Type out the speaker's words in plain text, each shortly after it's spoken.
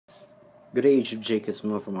Good day, YouTube. Jake is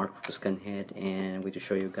more from Head, and I'm going to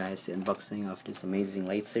show you guys the unboxing of this amazing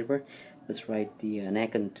lightsaber. That's right, the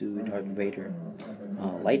Anakin to Darth Vader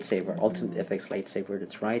lightsaber, Ultimate FX lightsaber.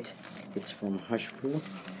 That's right. It's from Hushpoo.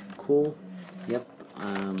 Cool. Yep.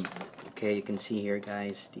 Okay, you can see here,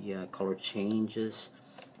 guys, the color changes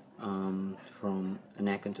from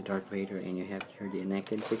Anakin to Darth Vader, and you have here the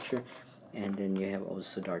Anakin picture, and then you have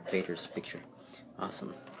also Darth Vader's picture.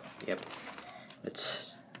 Awesome. Yep. Let's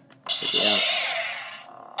check it out.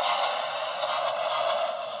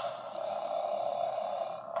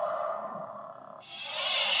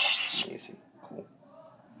 Amazing. Cool.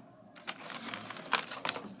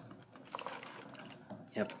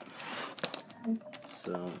 Yep.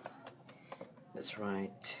 So that's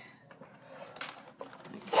right.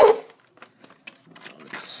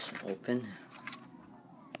 Let's open.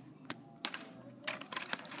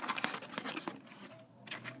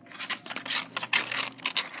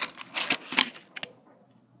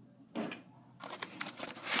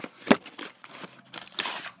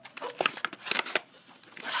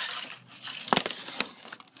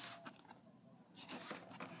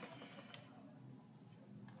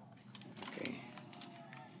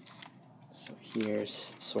 So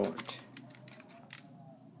here's sword.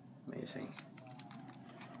 Amazing.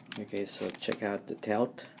 Okay, so check out the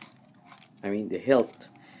hilt. The hilt.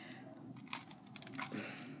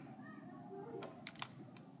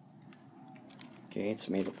 Okay, it's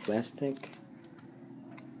made of plastic.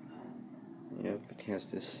 Yep, it has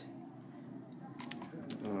this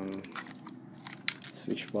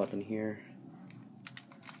switch button here,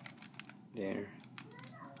 there,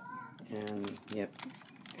 and yep,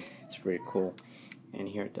 it's pretty cool. And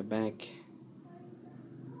here at the back,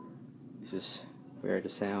 this is where the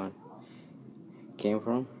sound came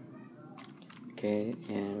from. Okay,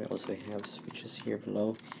 and we also have switches here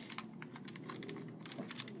below.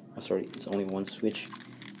 Oh, sorry, it's only one switch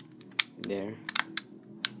there.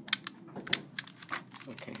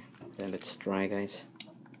 Okay, then let's try, guys.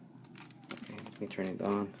 Okay, let me turn it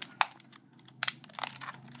on.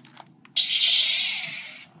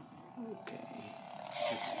 Okay,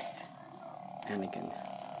 let's see. Anakin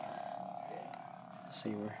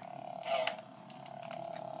saber.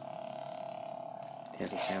 It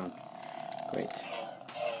has a sound. Great.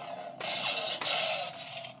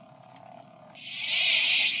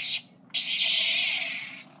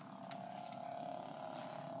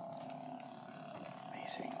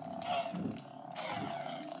 Amazing.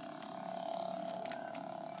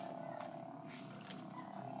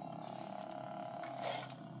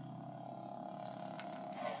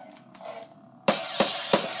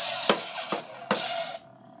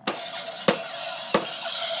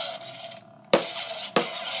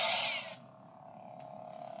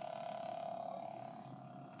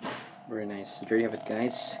 Very nice. So there you have it,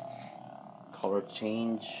 guys. Color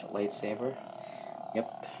change lightsaber.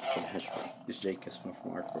 Yep. From Hushpoo. This is Jake Isma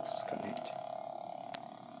from Artworks.